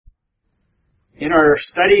In our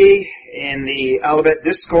study in the Olivet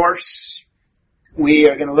Discourse, we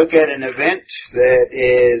are going to look at an event that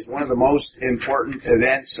is one of the most important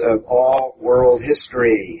events of all world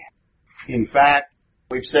history. In fact,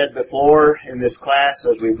 we've said before in this class,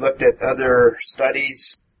 as we've looked at other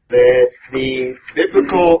studies, that the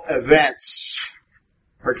biblical events,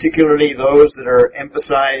 particularly those that are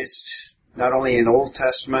emphasized not only in Old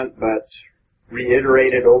Testament, but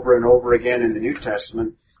reiterated over and over again in the New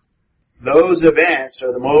Testament, those events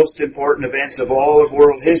are the most important events of all of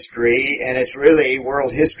world history, and it's really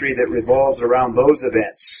world history that revolves around those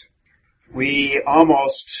events. We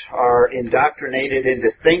almost are indoctrinated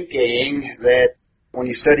into thinking that when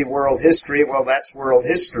you study world history, well, that's world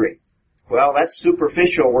history. Well, that's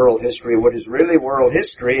superficial world history. What is really world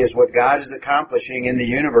history is what God is accomplishing in the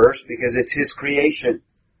universe because it's His creation.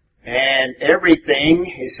 And everything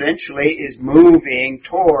essentially is moving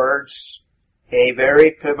towards a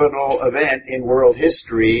very pivotal event in world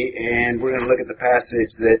history, and we're going to look at the passage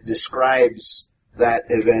that describes that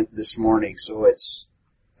event this morning. So it's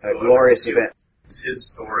a glorious event. It's His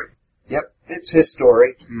story. Yep, it's His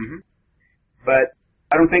story. Mm-hmm. But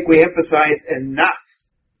I don't think we emphasize enough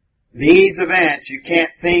these events. You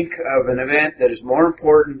can't think of an event that is more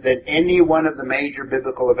important than any one of the major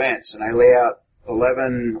biblical events. And I lay out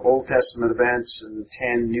 11 Old Testament events and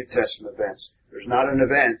 10 New Testament events. There's not an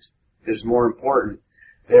event that is more important.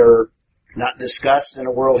 They're not discussed in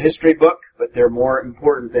a world history book, but they're more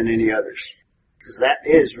important than any others. Because that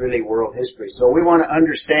is really world history. So we want to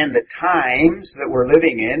understand the times that we're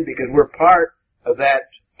living in because we're part of that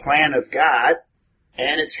plan of God,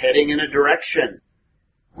 and it's heading in a direction.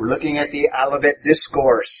 We're looking at the Olivet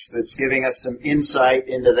Discourse that's giving us some insight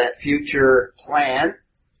into that future plan.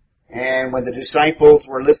 And when the disciples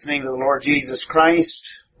were listening to the Lord Jesus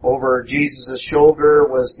Christ, over Jesus' shoulder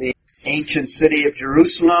was the ancient city of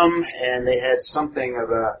Jerusalem, and they had something of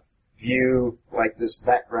a view like this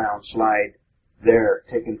background slide there,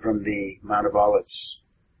 taken from the Mount of Olives.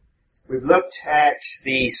 We've looked at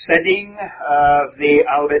the setting of the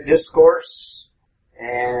Olivet Discourse,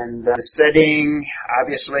 and the setting,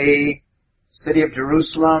 obviously, city of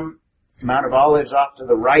Jerusalem, Mount of Olives off to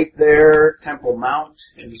the right there, Temple Mount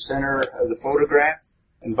in the center of the photograph.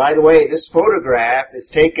 And by the way, this photograph is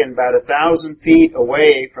taken about 1,000 feet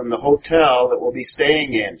away from the hotel that we'll be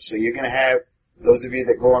staying in. So you're going to have, those of you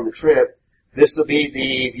that go on the trip, this will be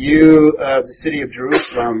the view of the city of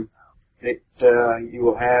Jerusalem that you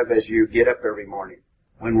will have as you get up every morning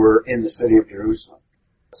when we're in the city of Jerusalem.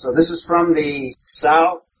 So this is from the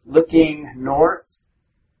south looking north.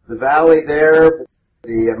 The valley there,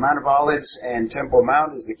 the Mount of Olives and Temple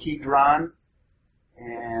Mount is the Kidron.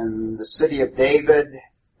 And the city of David,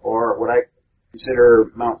 or what I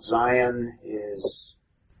consider Mount Zion, is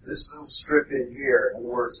this little strip in here. In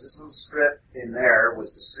other words, this little strip in there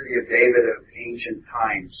was the city of David of ancient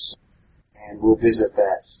times. And we'll visit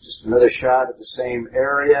that. Just another shot of the same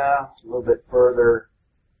area, a little bit further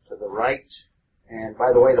to the right. And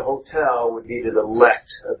by the way, the hotel would be to the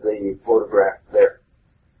left of the photograph there.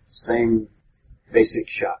 Same basic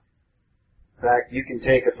shot. In fact, you can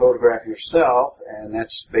take a photograph yourself, and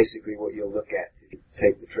that's basically what you'll look at if you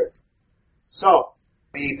take the trip. So,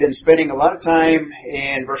 we've been spending a lot of time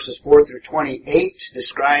in verses 4 through 28,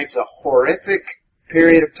 describes a horrific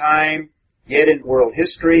period of time, yet in world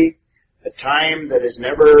history, a time that has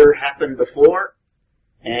never happened before,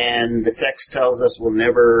 and the text tells us will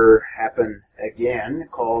never happen again,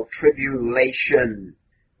 called tribulation.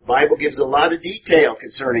 The Bible gives a lot of detail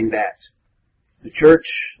concerning that. The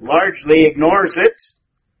church largely ignores it,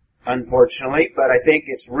 unfortunately, but I think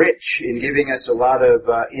it's rich in giving us a lot of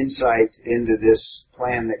insight into this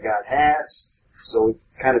plan that God has, so we've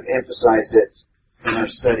kind of emphasized it in our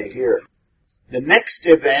study here. The next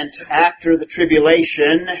event after the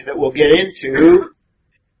tribulation that we'll get into,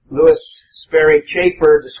 Lewis Sperry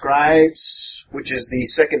Chafer describes, which is the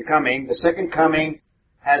second coming. The second coming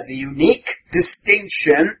has the unique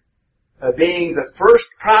distinction of being the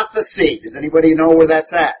first prophecy. Does anybody know where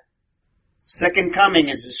that's at? Second coming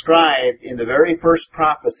is described in the very first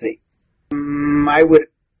prophecy. I would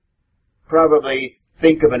probably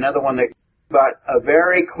think of another one but a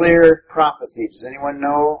very clear prophecy. Does anyone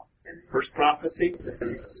know the first prophecy?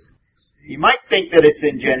 You might think that it's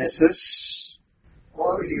in Genesis.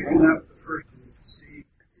 Well, was you bring up the first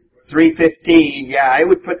 3:15. Yeah, I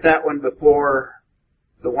would put that one before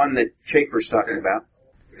the one that Chaper's talking about.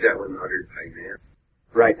 That one uttered by man.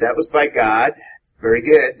 Right, that was by God. Very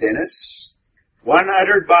good, Dennis. One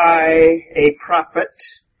uttered by a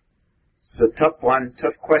prophet. It's a tough one,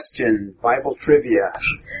 tough question. Bible trivia.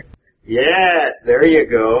 Yes, there you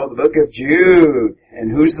go. The book of Jude.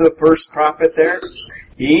 And who's the first prophet there?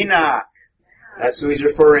 Enoch. That's who he's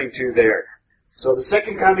referring to there. So the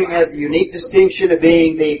second coming has the unique distinction of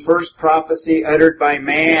being the first prophecy uttered by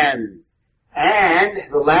man.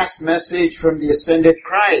 And the last message from the ascended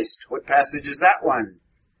Christ. What passage is that one?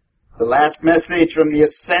 The last message from the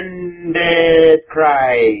ascended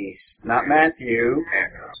Christ. Not Matthew.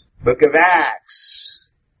 Book of Acts.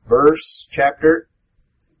 Verse, chapter.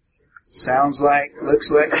 Sounds like,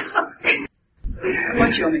 looks like.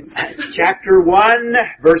 Chapter 1,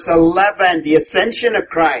 verse 11. The ascension of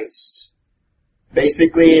Christ.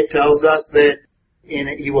 Basically, it tells us that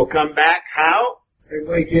he will come back how?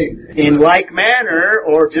 In like manner,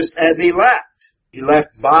 or just as he left. He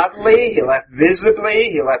left bodily, he left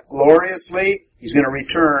visibly, he left gloriously. He's going to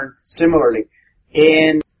return similarly.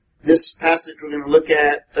 In this passage we're going to look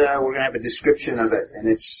at, we're going to have a description of it, and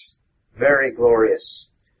it's very glorious.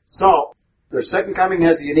 So, the second coming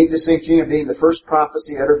has the unique distinction of being the first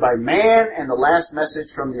prophecy uttered by man and the last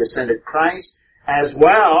message from the ascended Christ, as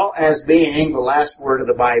well as being the last word of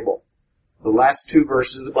the Bible. The last two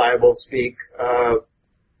verses of the Bible speak of,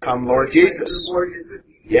 come Lord Jesus.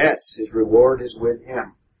 Yes, his reward is with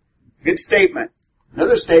him. Good statement.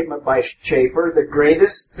 Another statement by Schaeffer, the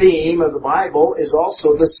greatest theme of the Bible is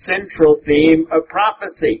also the central theme of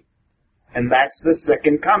prophecy. And that's the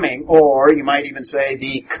second coming, or you might even say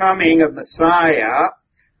the coming of Messiah.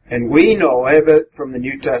 And we know of it from the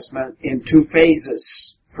New Testament in two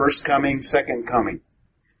phases. First coming, second coming.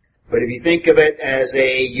 But if you think of it as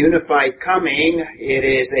a unified coming, it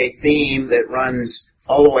is a theme that runs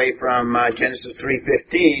all the way from Genesis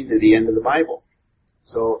 3:15 to the end of the Bible.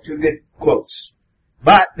 So, two good quotes.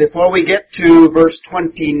 But before we get to verse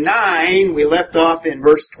 29, we left off in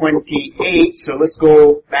verse 28, so let's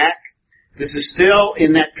go back. This is still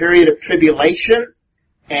in that period of tribulation,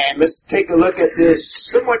 and let's take a look at this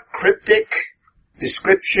somewhat cryptic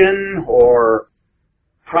description, or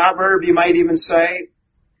proverb you might even say.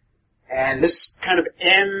 And this kind of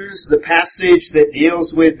ends the passage that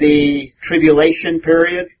deals with the tribulation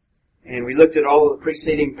period. And we looked at all of the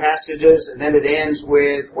preceding passages, and then it ends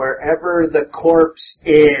with wherever the corpse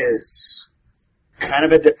is. Kind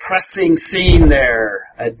of a depressing scene there.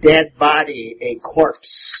 A dead body, a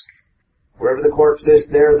corpse. Wherever the corpse is,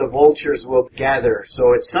 there the vultures will gather.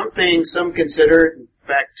 So it's something some consider, in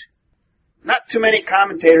fact, not too many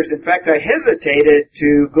commentators. In fact, I hesitated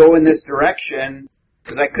to go in this direction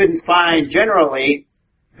because I couldn't find, generally,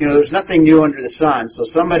 there's nothing new under the sun. So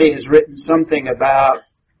somebody has written something about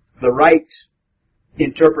the right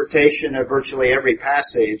interpretation of virtually every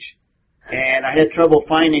passage. And I had trouble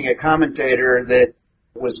finding a commentator that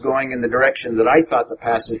was going in the direction that I thought the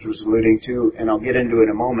passage was alluding to, and I'll get into it in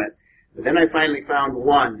a moment. But then I finally found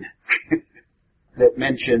one that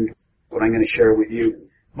mentioned what I'm going to share with you.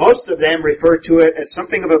 Most of them refer to it as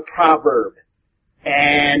something of a proverb.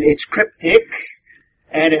 And it's cryptic.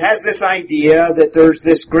 And it has this idea that there's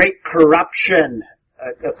this great corruption.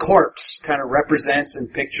 A corpse kind of represents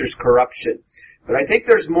and pictures corruption. But I think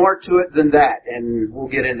there's more to it than that, and we'll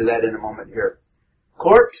get into that in a moment here.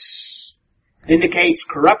 Corpse indicates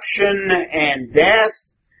corruption and death.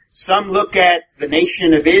 Some look at the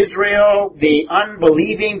nation of Israel, the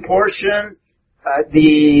unbelieving portion,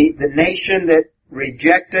 the nation that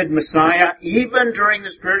rejected Messiah, even during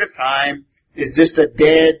this period of time, is just a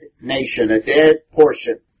dead nation, a dead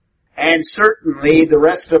portion. And certainly the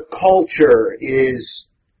rest of culture is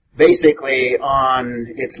basically on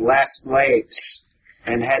its last legs.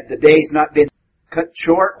 And had the days not been cut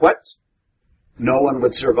short, what? No one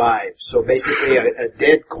would survive. So basically a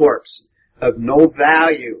dead corpse of no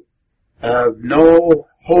value, of no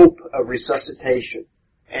hope of resuscitation.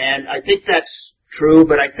 And I think that's true,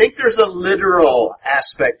 but I think there's a literal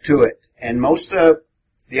aspect to it. And most of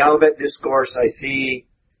the Olivet Discourse I see,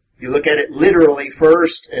 you look at it literally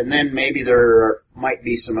first, and then maybe there might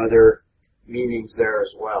be some other meanings there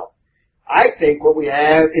as well. I think what we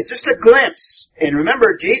have is just a glimpse. And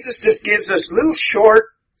remember, Jesus just gives us little short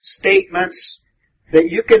statements that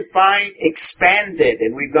you can find expanded.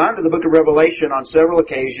 And we've gone to the book of Revelation on several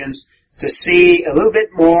occasions to see a little bit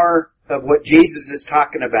more of what Jesus is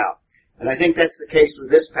talking about. And I think that's the case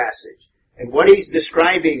with this passage. And what he's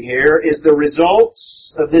describing here is the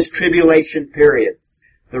results of this tribulation period.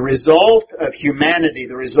 The result of humanity,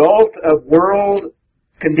 the result of world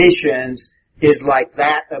conditions is like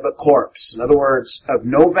that of a corpse. In other words, of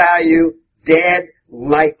no value, dead,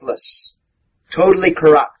 lifeless, totally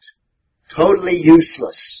corrupt, totally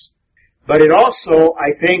useless. But it also,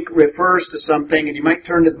 I think, refers to something, and you might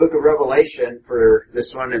turn to the book of Revelation for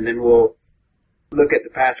this one, and then we'll look at the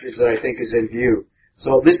passage that I think is in view.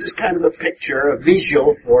 So this is kind of a picture, a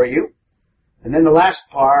visual for you. And then the last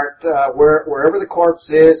part, wherever the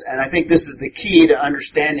corpse is, and I think this is the key to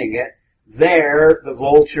understanding it, there the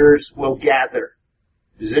vultures will gather.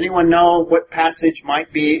 Does anyone know what passage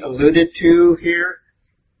might be alluded to here?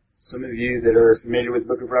 Some of you that are familiar with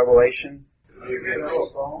the book of Revelation?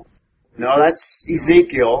 No, that's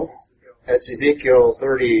Ezekiel. That's Ezekiel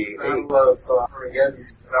 38.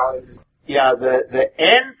 Yeah, the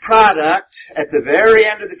end product at the very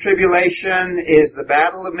end of the tribulation is the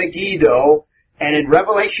Battle of Megiddo. And in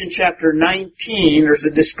Revelation chapter 19, there's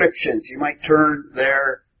a description. So you might turn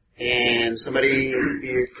there and somebody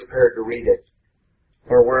be prepared to read it.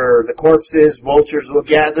 Or where the corpse is, vultures will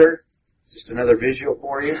gather. Just another visual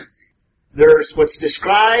for you. There's what's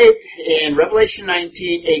described in Revelation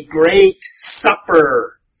 19, a great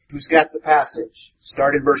supper. Who's got the passage?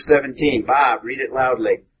 Start in verse 17. Bob, read it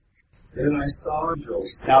loudly. Then I saw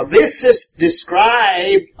angels. Now this is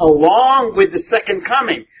described along with the second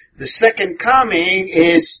coming. The second coming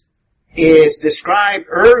is described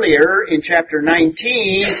earlier in chapter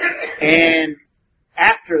 19, and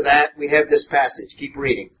after that we have this passage. Keep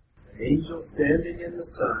reading. An angel standing in the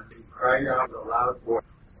sun who cried out with a loud voice,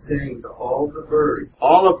 saying to all the birds.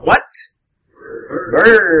 All of what?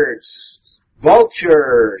 Birds.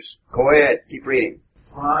 Vultures. Go ahead. Keep reading.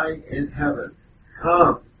 Fly in heaven.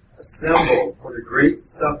 Come, assemble for the great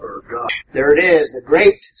supper of God. There it is. The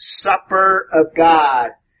great supper of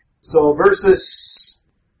God. So verses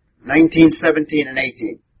 19, 17, and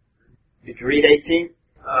 18. Did you read 18?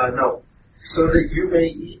 No. So that you may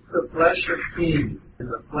eat the flesh of kings,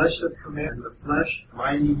 and the flesh of commanders, and the flesh of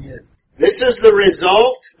mighty men. This is the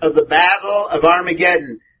result of the battle of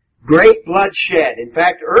Armageddon. Great bloodshed. In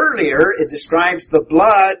fact, earlier it describes the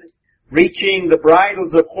blood reaching the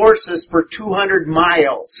bridles of horses for 200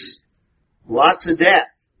 miles. Lots of death.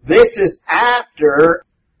 This is after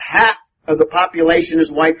half of the population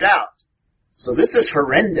is wiped out. So this is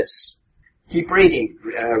horrendous. Keep reading.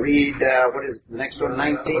 What is the next one?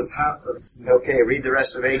 19? Was half of Okay, read the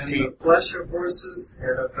rest of and 18. the flesh of horses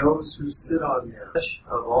and of those who sit on them, flesh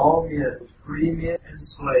of all men, free men and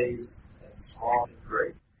slaves, and small and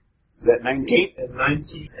great. Is that 19? And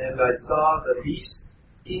 19, and I saw the beasts,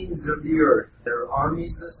 kings of the earth, their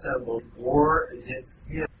armies assembled, war against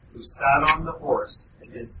him who sat on the horse,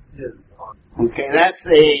 against his army. Okay, that's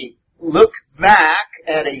a look back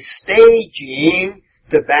at a staging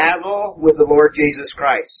to battle with the Lord Jesus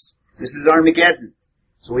Christ. This is Armageddon.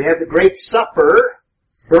 So we have the great supper.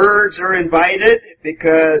 Birds are invited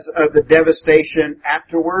because of the devastation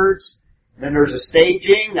afterwards. Then there's a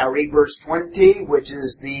staging. Now read verse 20, which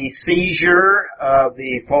is the seizure of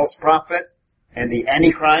the false prophet and the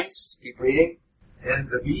Antichrist. Keep reading. And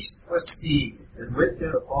the beast was seized, and with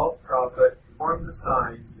him the false prophet performed the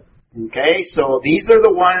signs. Okay, so these are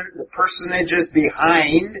the personages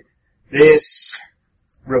behind this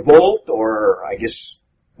revolt, or I guess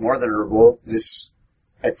more than a revolt, this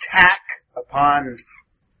attack upon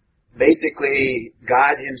basically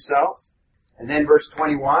God himself. And then verse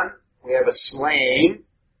 21, we have a slaying.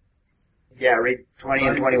 Yeah, read 20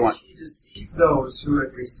 and 21. He deceived those who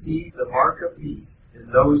had received the mark of beast,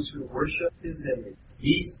 and those who worshipped his image.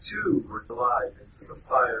 These too were alive and took a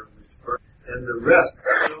fire which burned, and the rest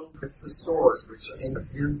killed with the sword which came of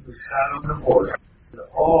him who sat on the horse, and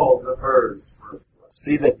all the birds were.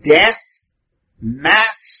 See the death,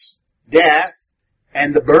 mass death,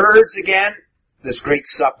 and the birds again, this great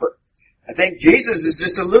supper. I think Jesus is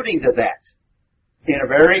just alluding to that in a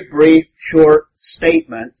very brief, short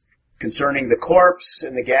statement concerning the corpse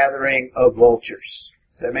and the gathering of vultures.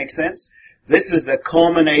 Does that make sense? This is the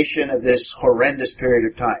culmination of this horrendous period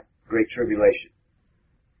of time, Great Tribulation.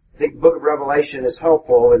 I think the book of Revelation is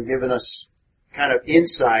helpful in giving us kind of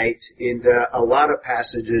insight into a lot of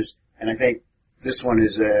passages, and I think this one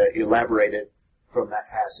is elaborated from that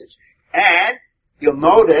passage. And you'll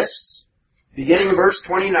notice, beginning in verse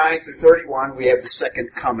 29 through 31, we have the second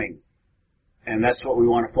coming. And that's what we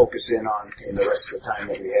want to focus in on in the rest of the time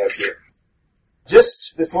that we have here.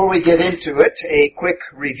 Just before we get into it, a quick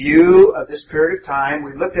review of this period of time.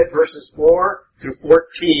 We looked at verses 4 through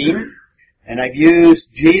 14, and I've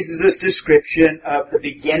used Jesus' description of the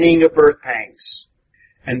beginning of birth pangs.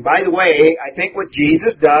 And by the way, I think what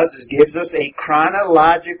Jesus does is gives us a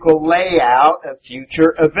chronological layout of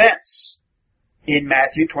future events in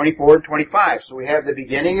Matthew 24 and 25. So we have the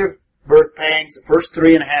beginning of birth pangs, the first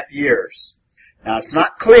 3.5 years. Now it's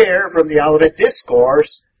not clear from the Olivet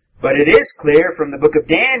Discourse, but it is clear from the book of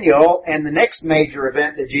Daniel, and the next major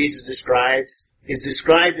event that Jesus describes is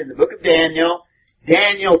described in the book of Daniel.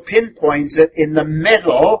 Daniel pinpoints it in the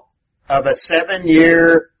middle of a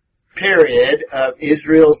 7-year period of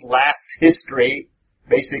Israel's last history,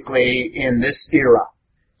 basically in this era.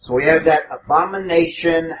 So we have that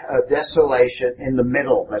abomination of desolation in the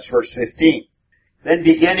middle. That's verse 15. Then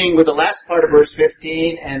beginning with the last part of verse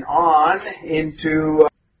 15 and on into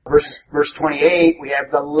verse 28, we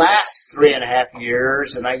have the last 3.5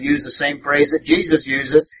 years, and I use the same phrase that Jesus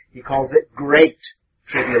uses. He calls it Great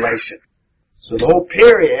Tribulation. So the whole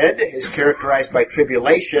period is characterized by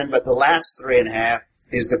tribulation, but the last 3.5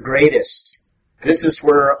 is the greatest. This is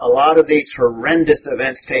where a lot of these horrendous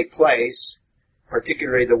events take place,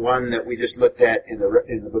 particularly the one that we just looked at in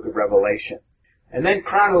the book of Revelation. And then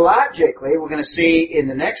chronologically, we're going to see in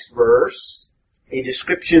the next verse a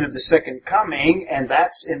description of the second coming, and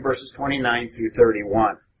that's in verses 29 through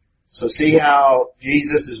 31. So see how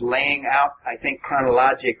Jesus is laying out, I think,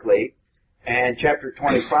 chronologically. And chapter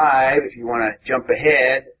 25, if you want to jump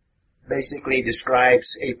ahead, basically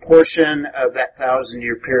describes a portion of that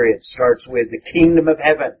 1,000-year period. Starts with the kingdom of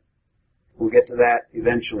heaven. We'll get to that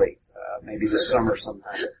eventually, maybe this summer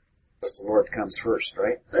sometime. Unless the Lord comes first,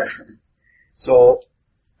 right? So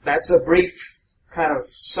that's a brief kind of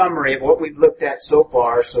summary of what we've looked at so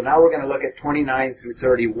far. So now we're going to look at 29 through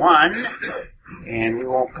 31, and we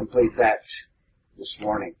won't complete that this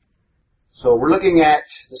morning. So we're looking at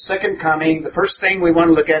the second coming. The first thing we want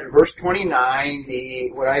to look at in verse 29,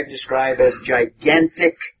 what I've described as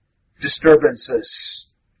gigantic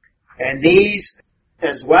disturbances. And these,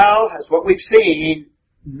 as well as what we've seen,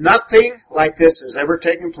 nothing like this has ever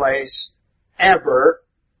taken place, ever,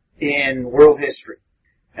 in world history.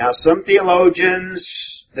 Now, some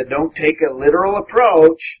theologians that don't take a literal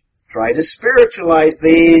approach try to spiritualize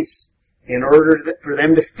these in order for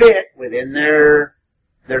them to fit within their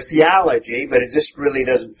theology, but it just really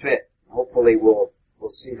doesn't fit. Hopefully we'll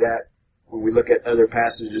see that when we look at other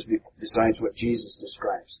passages besides what Jesus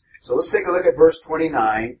describes. So let's take a look at verse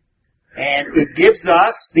 29, and it gives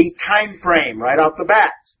us the time frame right off the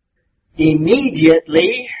bat.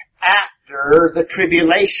 Immediately after the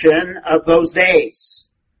tribulation of those days.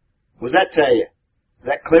 What does that tell you? Is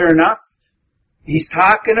that clear enough? He's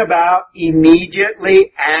talking about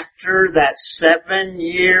immediately after that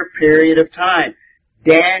 7-year period of time.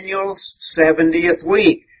 Daniel's 70th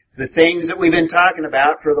week. The things that we've been talking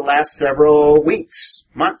about for the last several weeks,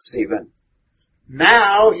 months even.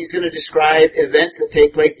 Now he's going to describe events that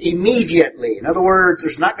take place immediately. In other words,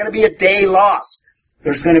 there's not going to be a day lost.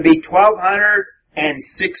 There's going to be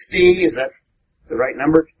 1,260, is that the right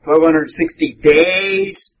number? 1,260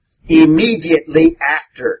 days immediately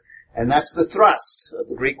after. And that's the thrust of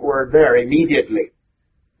the Greek word there, immediately.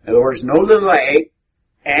 In other words, no delay.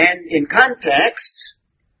 And in context,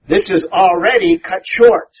 this is already cut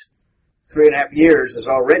short. 3.5 years is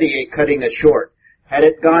already cutting it short. Had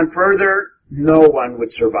it gone further, no one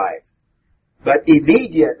would survive. But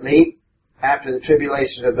immediately after the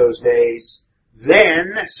tribulation of those days,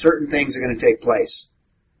 then certain things are going to take place.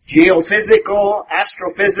 Geophysical,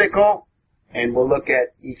 astrophysical, and we'll look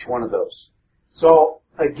at each one of those. So,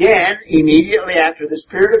 again, immediately after this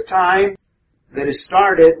period of time that is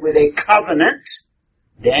started with a covenant,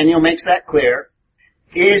 Daniel makes that clear,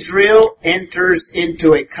 Israel enters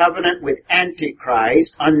into a covenant with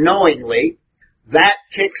Antichrist unknowingly. That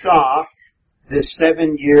kicks off this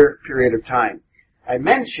 7-year period of time. I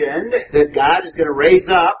mentioned that God is going to raise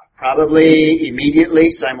up, probably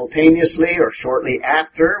immediately, simultaneously, or shortly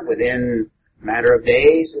after, within a matter of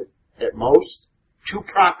days at most, 2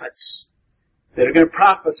 prophets that are going to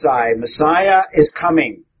prophesy. Messiah is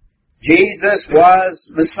coming. Jesus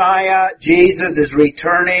was Messiah. Jesus is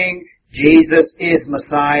returning. Jesus is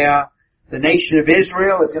Messiah. The nation of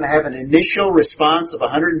Israel is going to have an initial response of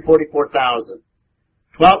 144,000.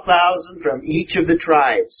 12,000 from each of the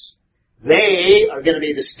tribes. They are going to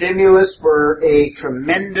be the stimulus for a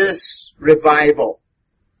tremendous revival.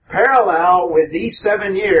 Parallel with these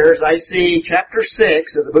 7 years, I see chapter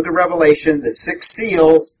 6 of the book of Revelation, the 6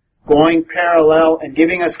 seals, going parallel and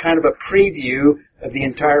giving us kind of a preview of the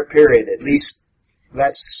entire period. At least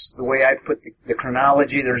that's the way I put the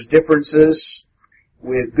chronology. There's differences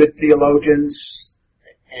with good theologians,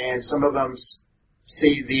 and some of them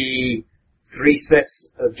see the 3 sets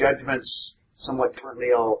of judgments somewhat differently.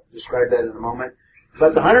 I'll describe that in a moment.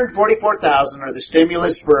 But the 144,000 are the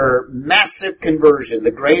stimulus for massive conversion,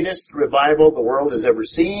 the greatest revival the world has ever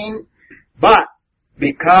seen. But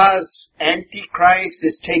because Antichrist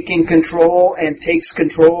is taking control and takes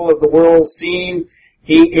control of the world scene,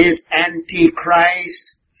 he is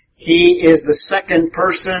Antichrist. He is the second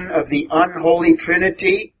person of the unholy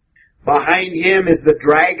Trinity. Behind him is the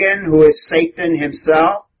dragon, who is Satan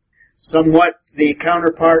himself, somewhat the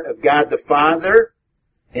counterpart of God the Father.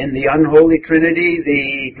 In the unholy trinity,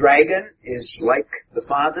 the dragon is like the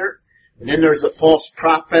Father. And then there's a false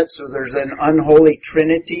prophet, so there's an unholy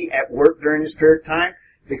trinity at work during this period of time.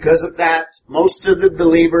 Because of that, most of the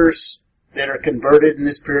believers that are converted in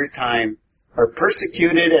this period of time are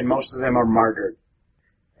persecuted, and most of them are martyred.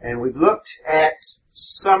 And we've looked at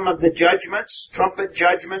some of the judgments. Trumpet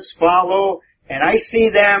judgments follow, and I see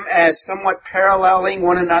them as somewhat paralleling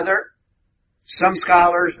one another. Some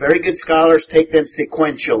scholars, very good scholars, take them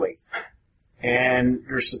sequentially. And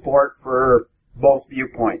there's support for both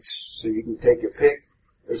viewpoints, so you can take your pick.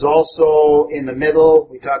 There's also, in the middle,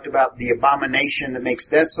 we talked about the abomination that makes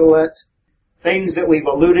desolate. Things that we've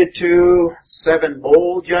alluded to, 7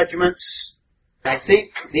 bowl judgments. I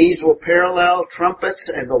think these will parallel trumpets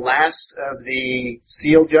and the last of the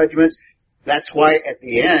seal judgments. That's why at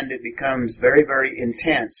the end it becomes very, very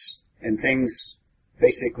intense, and things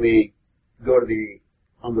basically go to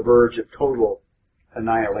on the verge of total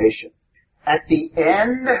annihilation. At the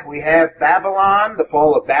end, we have Babylon, the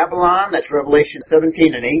fall of Babylon. That's Revelation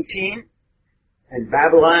 17 and 18. And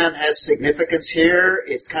Babylon has significance here.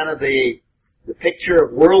 It's kind of the picture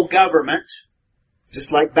of world government.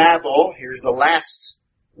 Just like Babel, here's the last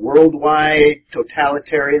worldwide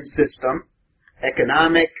totalitarian system.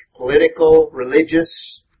 Economic, political,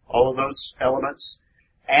 religious, all of those elements.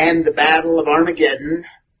 And the Battle of Armageddon.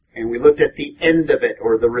 And we looked at the end of it,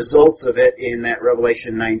 or the results of it, in that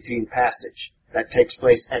Revelation 19 passage. That takes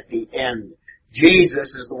place at the end.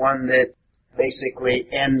 Jesus is the one that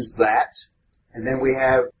basically ends that. And then we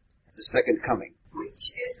have the second coming. Which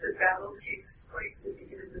is the battle takes place at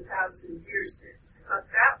the end of 1,000 years then. I thought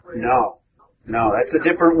that was... No, that's a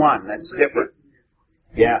different one. That's different.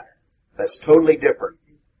 Yeah, that's totally different.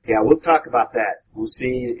 Yeah, we'll talk about that. We'll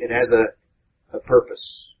see it has a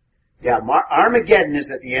purpose. Yeah, Armageddon is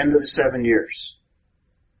at the end of the 7 years.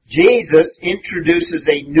 Jesus introduces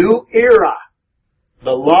a new era.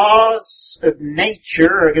 The laws of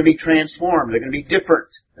nature are going to be transformed. They're going to be different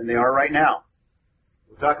than they are right now.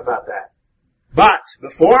 We'll talk about that. But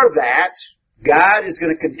before that, God is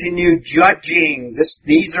going to continue judging.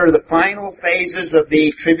 These are the final phases of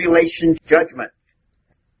the tribulation judgment.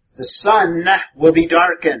 The sun will be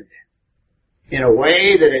darkened in a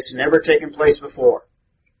way that it's never taken place before.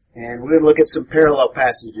 And we'll look at some parallel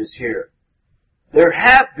passages here. There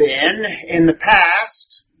have been, in the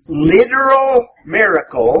past, literal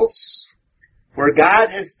miracles where God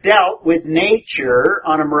has dealt with nature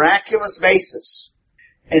on a miraculous basis.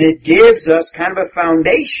 And it gives us kind of a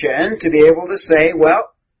foundation to be able to say,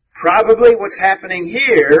 well, probably what's happening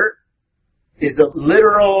here is a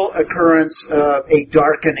literal occurrence of a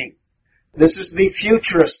darkening. This is the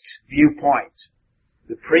futurist viewpoint.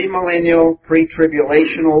 The premillennial,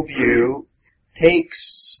 pre-tribulational view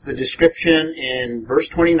takes the description in verse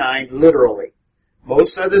 29 literally.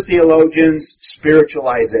 Most other theologians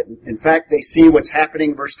spiritualize it. In fact, they see what's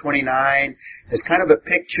happening in verse 29 as kind of a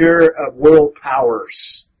picture of world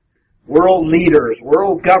powers, world leaders,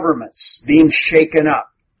 world governments being shaken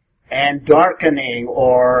up and darkening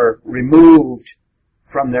or removed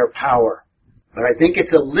from their power. But I think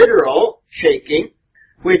it's a literal shaking,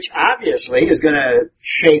 which obviously is going to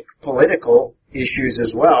shake political issues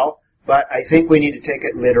as well, but I think we need to take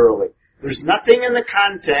it literally. There's nothing in the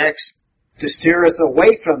context to steer us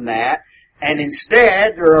away from that, and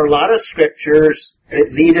instead there are a lot of scriptures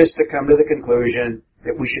that lead us to come to the conclusion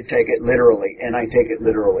that we should take it literally, and I take it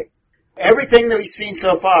literally. Everything that we've seen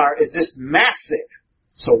so far is just massive,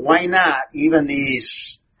 so why not even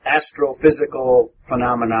these astrophysical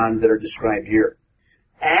phenomenon that are described here?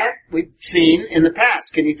 And we've seen in the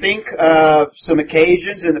past. Can you think of some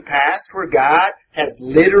occasions in the past where God has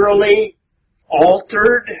literally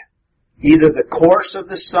altered either the course of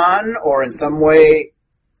the sun or in some way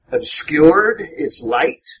obscured its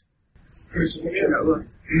light?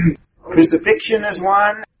 Crucifixion is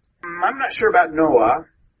one. I'm not sure about Noah.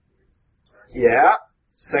 Yeah.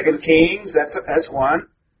 2 Kings, that's one.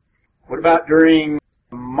 What about during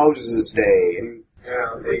Moses' day?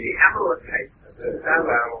 The Amalekites.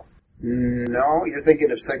 No, you're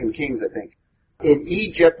thinking of 2 Kings, I think. In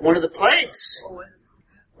Egypt, one of the plagues.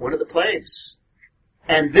 One of the plagues.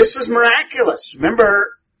 And this was miraculous.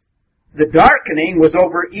 Remember, the darkening was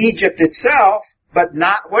over Egypt itself, but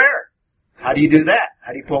not where? How do you do that?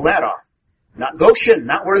 How do you pull that off? Not Goshen,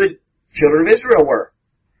 not where the children of Israel were.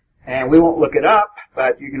 And we won't look it up,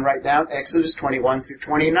 but you can write down Exodus 21 through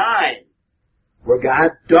 29. Where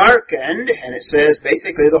God darkened, and it says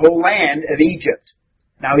basically the whole land of Egypt.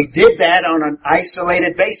 Now he did that on an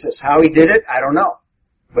isolated basis. How he did it, I don't know.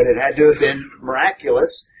 But it had to have been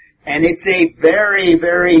miraculous. And it's a very,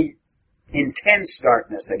 very intense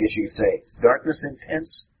darkness, I guess you could say. Is darkness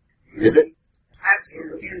intense? Is it?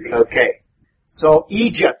 Absolutely. Okay. So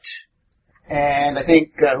Egypt, and I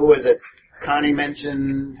think, who was it? Connie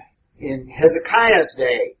mentioned in Hezekiah's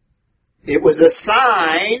day. It was a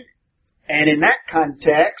sign, and in that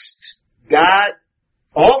context, God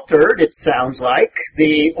altered, it sounds like,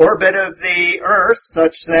 the orbit of the earth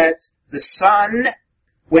such that the sun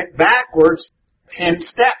went backwards 10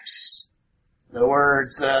 steps. In other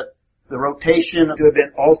words, the rotation to have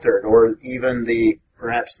been altered, or even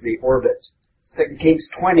perhaps the orbit. 2 Kings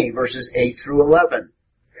 20, verses 8 through 11.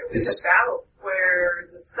 It was a battle where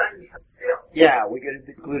the sun held still. Yeah, we could have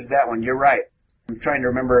included that one. You're right. I'm trying to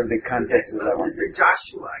remember the context of that one. Moses or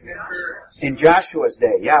Joshua, remember? In Joshua's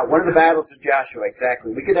day. Yeah, one of the battles of Joshua,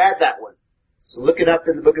 exactly. We could add that one. So look it up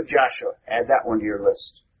in the book of Joshua. Add that one to your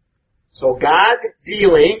list. So God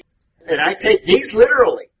dealing, and I take these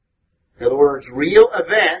literally. In other words, real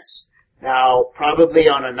events, now probably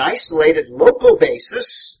on an isolated local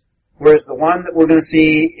basis, whereas the one that we're going to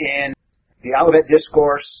see in the Olivet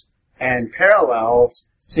Discourse and parallels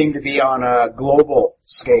seem to be on a global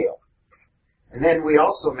scale. And then we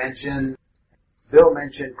also Bill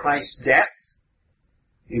mentioned Christ's death.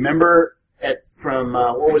 Remember from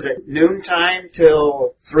noontime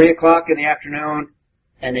till 3 o'clock in the afternoon,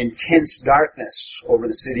 an intense darkness over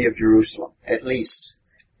the city of Jerusalem, at least.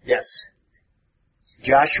 Yes.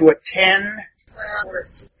 Joshua 10,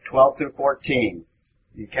 12 through 14.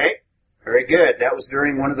 Okay? Very good. That was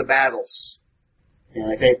during one of the battles.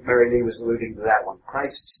 And I think Mary Lee was alluding to that one.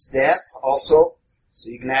 Christ's death also. So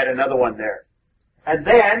you can add another one there. And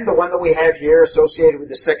then the one that we have here associated with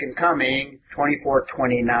the second coming,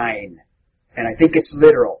 24:29. And I think it's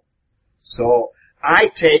literal. So I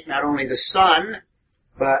take not only the sun,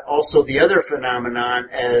 but also the other phenomenon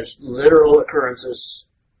as literal occurrences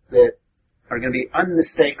that are going to be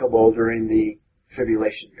unmistakable during the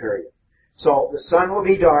tribulation period. So the sun will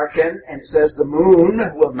be darkened, and it says the moon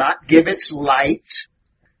will not give its light.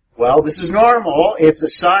 Well, this is normal. If the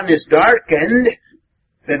sun is darkened,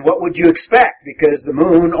 then what would you expect? Because the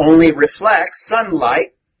moon only reflects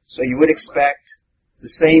sunlight, so you would expect the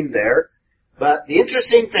same there. But the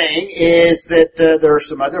interesting thing is that there are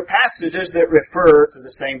some other passages that refer to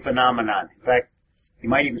the same phenomenon. In fact, you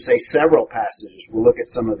might even say several passages. We'll look at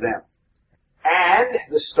some of them. And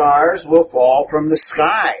the stars will fall from the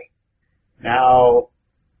sky. Now,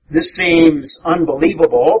 this seems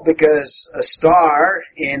unbelievable because a star,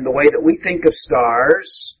 in the way that we think of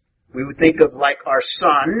stars, we would think of like our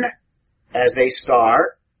sun as a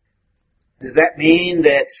star. Does that mean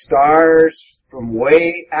that stars from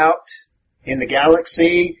way out in the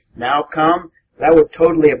galaxy now come? That would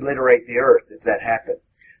totally obliterate the earth if that happened.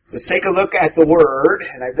 Let's take a look at the word,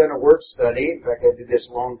 and I've done a word study. In fact, I did this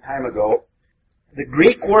a long time ago. The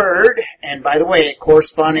Greek word, and by the way,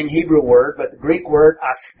 corresponding Hebrew word, but the Greek word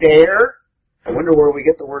aster, I wonder where we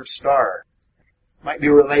get the word star. Might be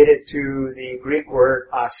related to the Greek word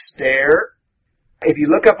aster. If you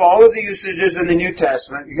look up all of the usages in the New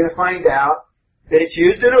Testament, you're going to find out that it's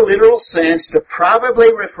used in a literal sense to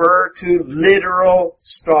probably refer to literal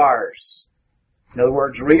stars. In other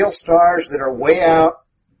words, real stars that are way out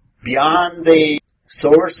beyond the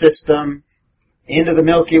solar system, into the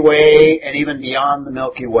Milky Way, and even beyond the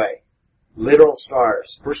Milky Way. Literal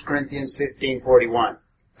stars. 1 Corinthians 15:41.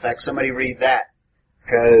 In fact, somebody read that.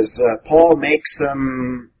 Because Paul makes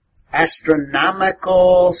some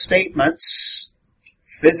astronomical statements,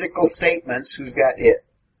 physical statements. Who's got it?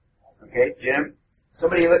 Okay, Jim?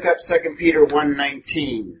 Somebody look up 2 Peter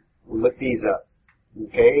 1:19. We'll look these up.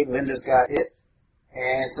 Okay, Linda's got it.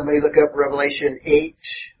 And somebody look up Revelation 8.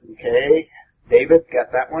 Okay, David,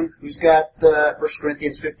 got that one? Who's got 1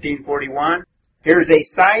 Corinthians 15:41? Here's a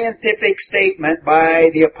scientific statement by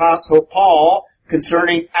the Apostle Paul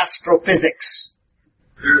concerning astrophysics.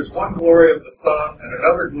 There is one glory of the sun and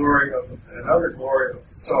another glory of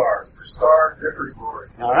the stars. The star differs glory.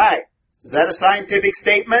 All right. Is that a scientific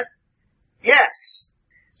statement? Yes.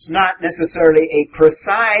 It's not necessarily a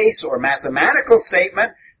precise or mathematical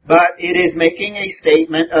statement, but it is making a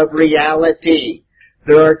statement of reality.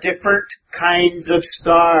 There are different kinds of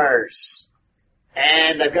stars.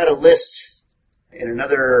 And I've got a list in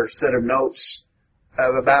another set of notes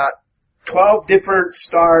of about 12 different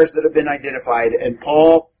stars that have been identified. And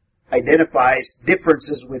Paul identifies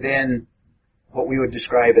differences within what we would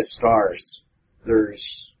describe as stars.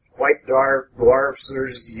 There's white dwarfs,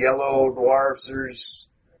 there's yellow dwarfs,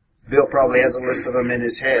 Bill probably has a list of them in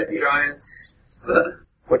his head. Giants.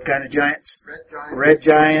 What kind of giants? Red giants. Red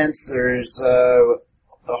giants. There's a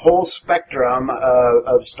whole spectrum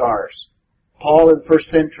of stars. Paul in the first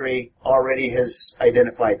century already has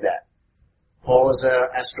identified that. Paul is an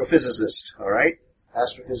astrophysicist, all right?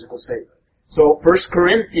 Astrophysical statement. So 1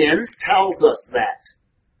 Corinthians tells us that.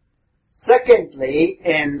 Secondly,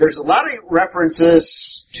 and there's a lot of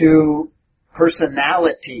references to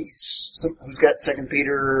personalities. Who's got 2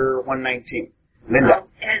 Peter 1:19? Linda.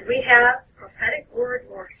 And we have prophetic word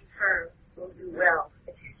more confirmed will do well.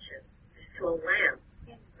 Attention is to a lamp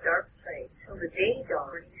in a dark place till the day dawn,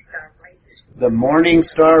 morning star rises. The morning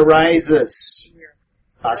star rises.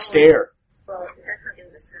 Austere. Well, that's not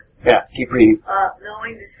in the sense. Yeah, keep reading.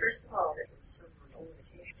 Knowing this, first of all, that someone's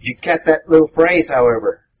invitation. Did you get that little phrase,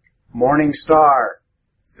 however? Morning star.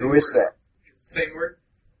 Who is that? Same word?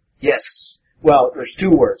 Yes. Well, there's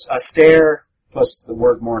two words. Austere plus the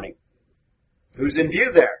word morning. Who's in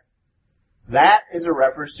view there? That is a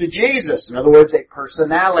reference to Jesus. In other words, a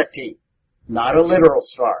personality, not a literal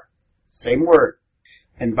star. Same word.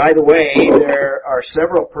 And by the way, there are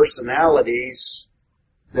several personalities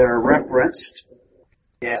that are referenced.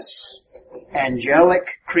 Yes.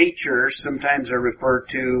 Angelic creatures sometimes are referred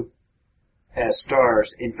to as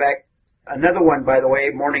stars. In fact, another one, by the way,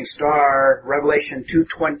 morning star, Revelation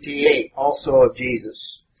 2:28, also of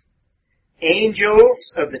Jesus.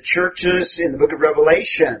 Angels of the churches in the book of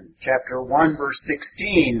Revelation, chapter 1, verse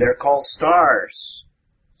 16, they're called stars.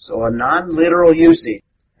 So a non-literal usage.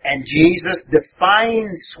 And Jesus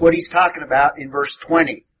defines what he's talking about in verse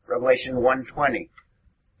 20, Revelation 1:20.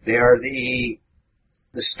 They are the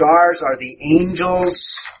stars are the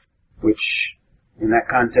angels, which in that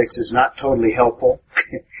context is not totally helpful.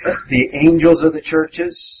 The angels of the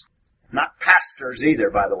churches, not pastors either,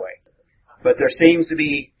 by the way. But there seems to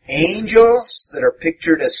be angels that are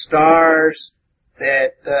pictured as stars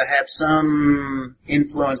that have some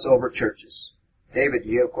influence over churches. David, do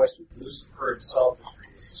you have a question? Lucifer himself is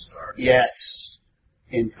reading a star. Yes.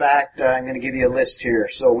 In fact, I'm going to give you a list here.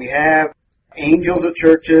 So we have angels of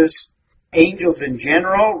churches, angels in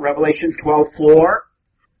general, Revelation 12:4.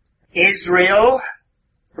 Israel,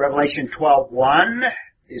 Revelation 12:1,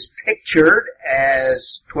 is pictured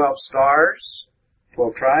as 12 stars,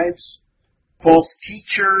 12 tribes. False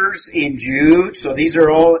teachers in Jude, so these are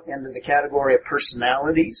all under the category of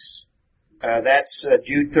personalities. That's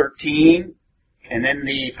Jude 13. And then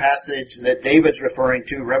the passage that David's referring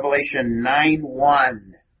to, Revelation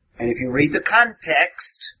 9:1. And if you read the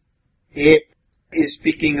context, it is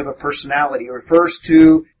speaking of a personality. It refers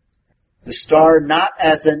to the star not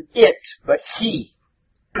as an it, but he.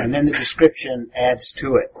 And then the description adds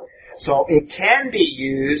to it. So it can be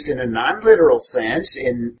used in a non-literal sense,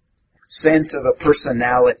 in sense of a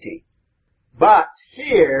personality. But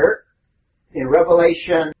here, in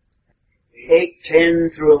Revelation 8:10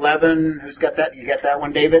 through 11, who's got that? You got that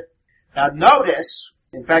one, David? Now notice,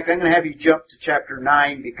 in fact, I'm going to have you jump to chapter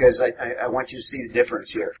 9 because I want you to see the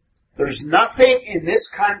difference here. There's nothing in this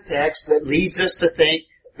context that leads us to think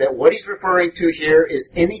that what he's referring to here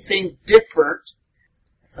is anything different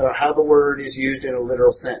how the word is used in a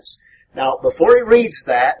literal sense. Now, before he reads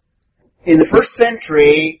that, in the first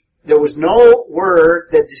century, there was no word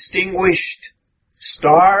that distinguished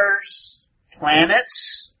stars,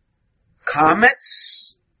 planets,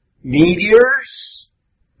 comets, meteors.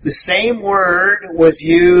 The same word was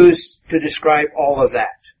used to describe all of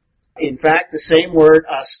that. In fact, the same word,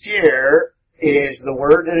 austere, is the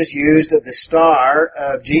word that is used of the star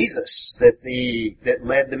of Jesus that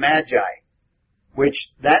led the Magi.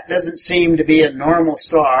 Which, that doesn't seem to be a normal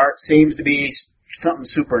star. It seems to be something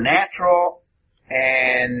supernatural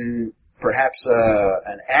and perhaps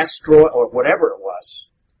an asteroid or whatever it was.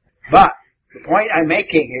 But the point I'm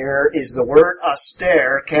making here is the word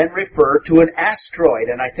austere can refer to an asteroid,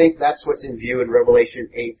 and I think that's what's in view in Revelation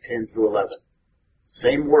 8:10 through 11.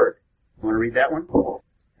 Same word. Want to read that one?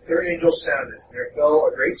 The third angel sounded, and there fell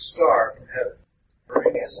a great star from heaven,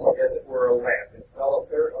 burning as it were a lamp, and fell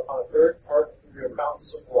upon a third part of the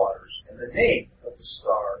mountains of waters. And the name of the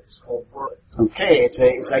star is called Brilliant. Okay,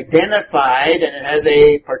 it's identified, and it has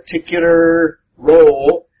a particular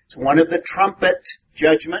role. It's one of the trumpet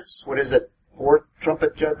judgments. What is it? Fourth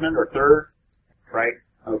trumpet judgment or third? Right?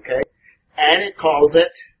 Okay. And it calls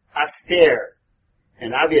it austere.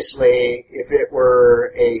 And obviously, if it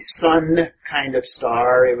were a sun kind of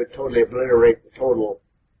star, it would totally obliterate the total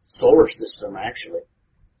solar system, actually.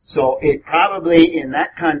 So it probably, in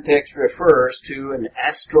that context, refers to an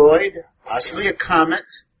asteroid, possibly a comet,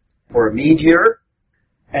 or a meteor.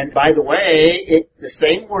 And by the way, the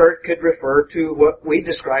same word could refer to what we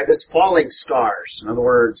describe as falling stars. In other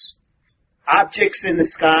words, objects in the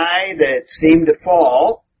sky that seem to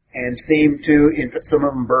fall and seem to, in fact, some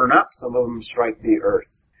of them burn up, some of them strike the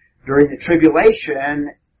earth. During the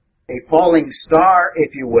tribulation, a falling star,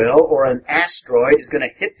 if you will, or an asteroid is going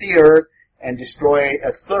to hit the earth and destroy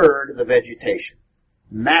a third of the vegetation.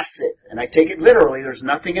 Massive. And I take it literally. There's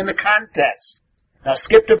nothing in the context. Now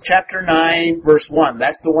skip to chapter 9, verse 1.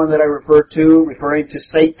 That's the one that I refer to, referring to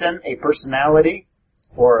Satan, a personality,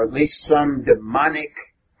 or at least some demonic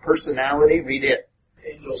personality. Read it.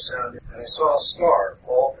 Angel sounded, and I saw a star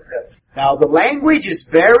fall from heaven. Now the language is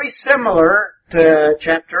very similar to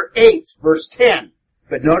chapter 8, verse 10.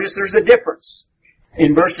 But notice there's a difference.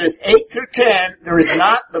 In verses 8 through 10, there is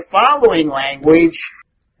not the following language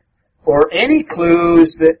or any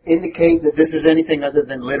clues that indicate that this is anything other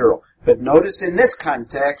than literal. But notice in this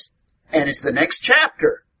context, and it's the next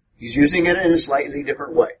chapter, he's using it in a slightly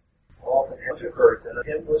different way. All from heaven to earth, and of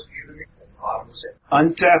him was given the bottomless pit.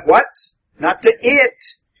 Unto what? Not to it,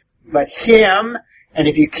 but him. And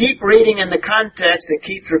if you keep reading in the context, it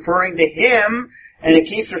keeps referring to him, and it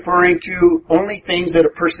keeps referring to only things that a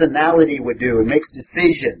personality would do and makes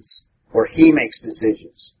decisions, or he makes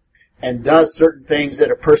decisions, and does certain things that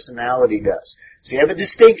a personality does. So you have a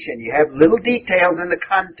distinction. You have little details in the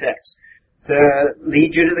context to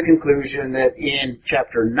lead you to the conclusion that in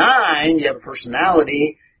chapter 9 you have a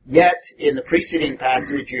personality, yet in the preceding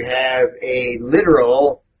passage you have a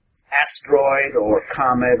literal asteroid or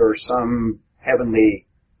comet or some heavenly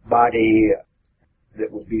body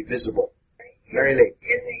that would be visible. Very late.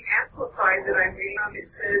 In the Amplified that I'm reading from, it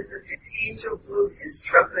says the fifth angel blew his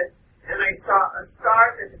trumpet, and I saw a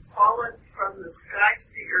star that had fallen from the sky to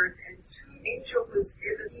the earth, and to the angel was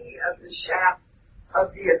given the key of the shaft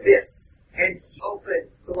of the abyss, and he opened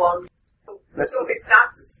the long. So it's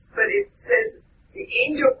not, but it says the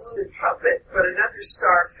angel blew the trumpet, but another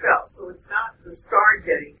star fell. So it's not the star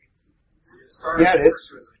getting. Yeah, it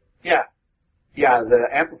is. Yeah. Yeah, the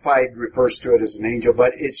Amplified refers to it as an angel,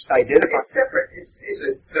 but it's identified. It's separate.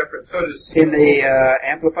 It's separate. So does in the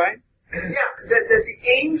Amplified? Yeah, the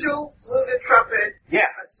angel blew the trumpet. Yeah.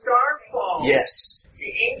 A star falls. Yes.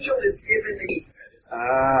 The angel is given the keys.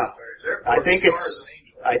 I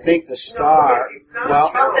think the star. No, it's not well,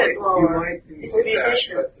 a trumpet you blower. might be It's a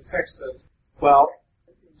musician. but the text does. well,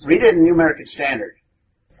 read it in New American Standard.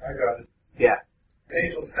 I got it. Yeah. The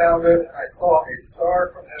angel sounded, and I saw a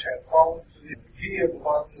star from heaven had fallen to the key of the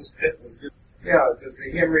bottomless pit was given. Yeah, does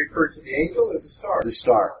the hymn refer to the angel or the star? The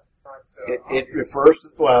star. Not, It refers to,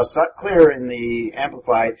 well, it's not clear in the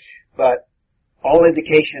Amplified, but all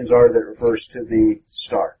indications are that it refers to the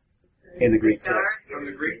star in the Greek text. from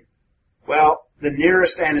the Greek. Well, the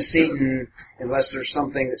nearest antecedent, unless there's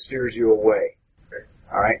something that steers you away.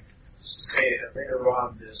 All right? Say later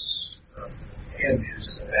on this hymn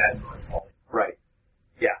is a bad one. Right.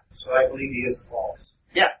 Yeah. So I believe he is false.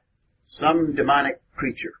 Yeah. Some demonic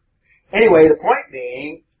creature. Anyway, the point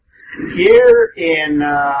being, here in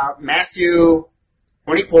Matthew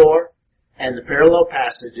 24 and the parallel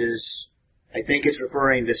passages, I think it's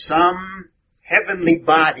referring to some heavenly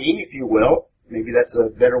body, if you will. Maybe that's a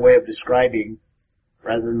better way of describing,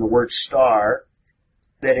 rather than the word star,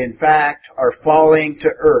 that in fact are falling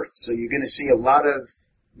to earth. So you're going to see a lot of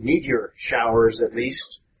meteor showers at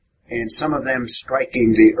least, and some of them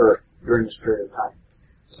striking the earth during this period of time.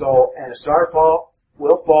 So, and a star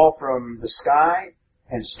will fall from the sky,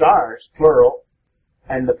 and stars, plural,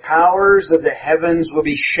 and the powers of the heavens will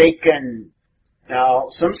be shaken. Now,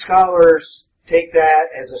 some scholars take that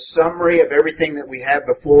as a summary of everything that we had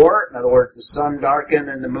before. In other words, the sun darkened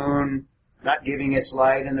and the moon not giving its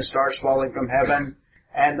light and the stars falling from heaven,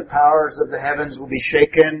 and the powers of the heavens will be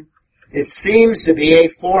shaken. It seems to be a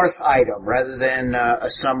fourth item rather than a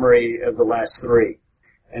summary of the last three.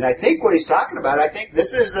 And I think what he's talking about, I think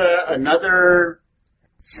this is another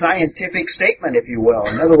scientific statement, if you will.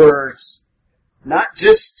 In other words, not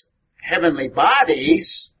just heavenly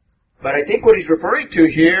bodies, but I think what he's referring to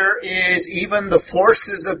here is even the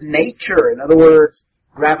forces of nature. In other words,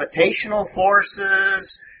 gravitational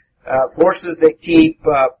forces, forces that keep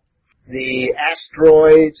the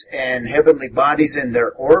asteroids and heavenly bodies in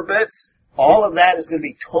their orbits. All of that is going to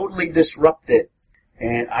be totally disrupted.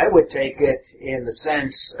 And I would take it in the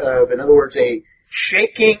sense of, in other words, a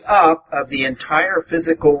shaking up of the entire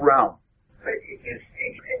physical realm. But if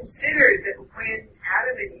you consider that when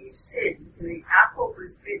Adam and Eve sinned, the apple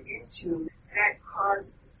was bit into, that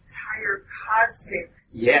caused entire cosmic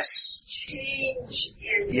change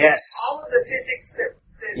in all of the physics that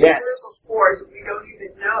were before that we don't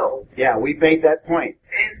even know. Yeah, we made that point.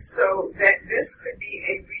 And so that this could be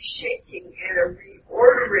a reshaping and a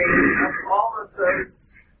reordering of all of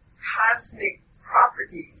those cosmic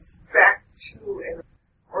properties back to an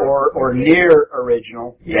or near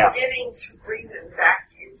original. Beginning to bring them back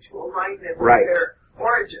into alignment with their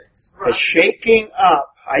origins. Right. A shaking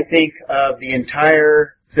up, I think, of the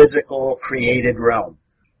entire physical created realm.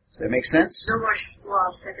 That make sense? No more law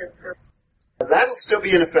of second, third. That'll still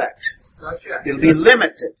be in effect. Not yet. It'll be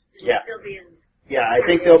limited. Yeah. Still be in. Yeah, I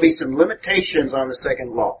think there'll be some limitations on the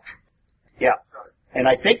second law. Yeah. And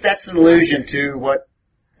I think that's an allusion to what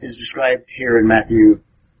is described here in Matthew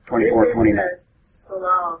 24, 29. This is the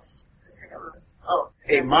law of the second law. Oh.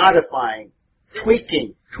 A modifying,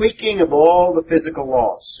 tweaking of all the physical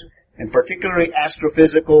laws, and particularly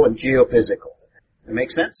astrophysical and geophysical. That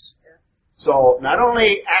make sense? So not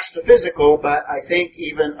only astrophysical, but I think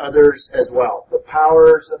even others as well. The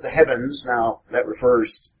powers of the heavens, now that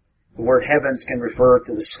refers, the word heavens can refer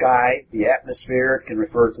to the sky, the atmosphere, it can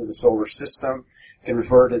refer to the solar system, it can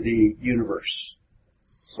refer to the universe.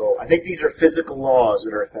 So I think these are physical laws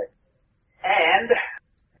that are effective. And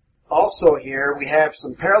also here we have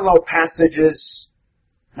some parallel passages,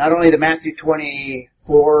 not only the Matthew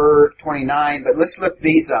 24, 29, but let's look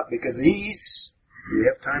these up because these, do you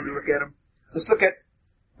have time to look at them? Let's look at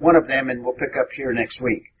one of them and we'll pick up here next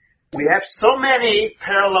week. We have so many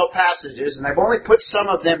parallel passages, and I've only put some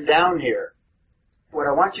of them down here. What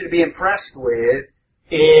I want you to be impressed with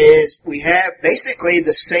is we have basically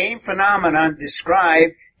the same phenomenon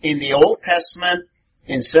described in the Old Testament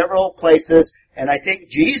in several places, and I think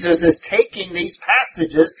Jesus is taking these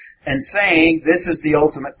passages and saying this is the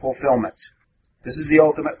ultimate fulfillment. This is the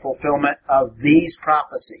ultimate fulfillment of these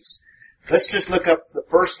prophecies. Let's just look up the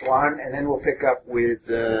first one, and then we'll pick up with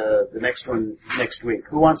the next one next week.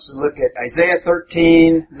 Who wants to look at Isaiah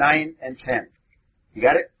 13, 9, and 10? You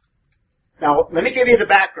got it? Now, let me give you the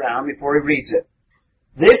background before he reads it.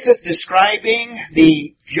 This is describing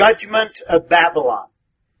the judgment of Babylon.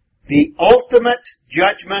 The ultimate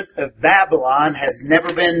judgment of Babylon has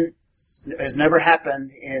never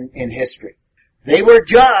happened in history. They were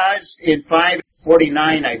judged in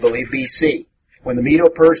 549, I believe, BC. When the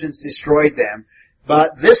Medo-Persians destroyed them.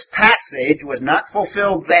 But this passage was not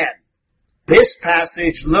fulfilled then. This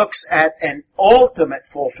passage looks at an ultimate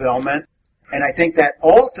fulfillment, and I think that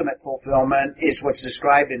ultimate fulfillment is what's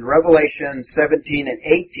described in Revelation 17 and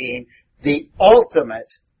 18, the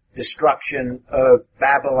ultimate destruction of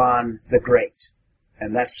Babylon the Great.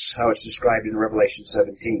 And that's how it's described in Revelation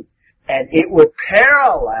 17. And it would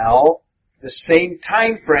parallel the same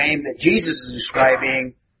time frame that Jesus is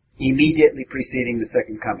describing immediately preceding the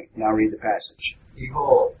second coming. Now read the passage.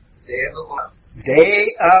 Behold, the day of the Lord.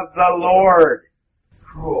 Day of the Lord.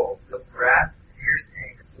 Cruel, the wrath, fierce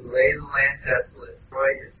anger, to lay the land desolate, destroy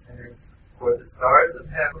its sinners, for the stars of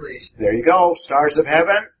heaven. There you go, stars of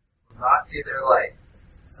heaven. Will not give their light.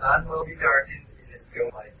 The sun will be darkened in its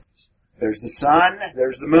going light. There's the sun,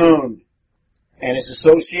 there's the moon. And it's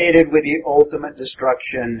associated with the ultimate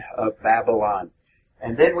destruction of Babylon.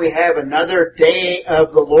 And then we have another day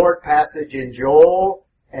of the Lord passage in Joel,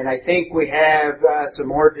 and I think we have some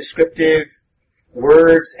more descriptive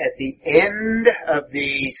words at the end of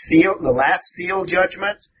the last seal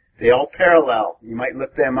judgment. They all parallel. You might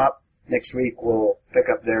look them up. Next week we'll pick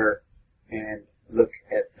up there and look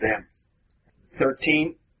at them.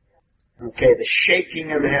 13. Okay, the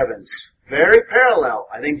shaking of the heavens. Very parallel.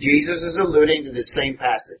 I think Jesus is alluding to the same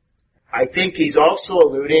passage. I think he's also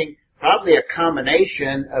alluding probably a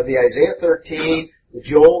combination of the Isaiah 13, the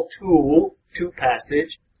Joel 2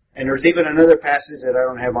 passage, and there's even another passage that I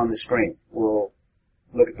don't have on the screen. We'll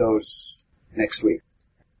look at those next week.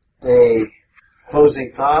 A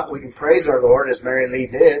closing thought, we can praise our Lord, as Mary Lee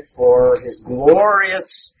did, for His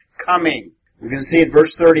glorious coming. We can see in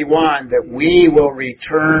verse 31 that we will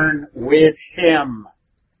return with Him.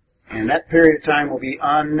 And that period of time will be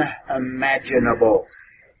unimaginable.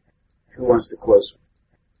 Who wants to close?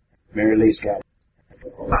 Mary Lee's got it.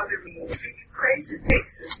 Father, we give you praise and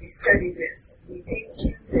thanks as we study this. We thank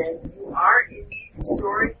you that you are indeed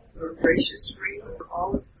restoring your gracious reign over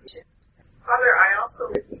all of creation. Father, I also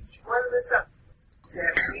lift each one of us up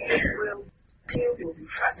that we will be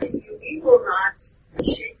trusting you. We will not be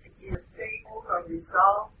shaken in faith or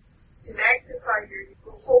resolve to magnify your, we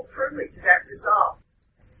will hold firmly to that resolve.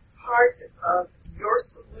 Part of your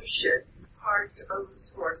solution, part of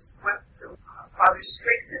those who are swept away. Father,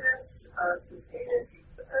 strengthen us, sustain us,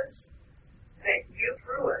 equip us, that you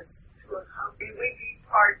through us to accomplish. May we be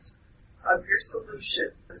part of your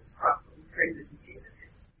solution. Let's properly pray this in Jesus'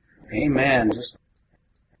 name. Amen. Just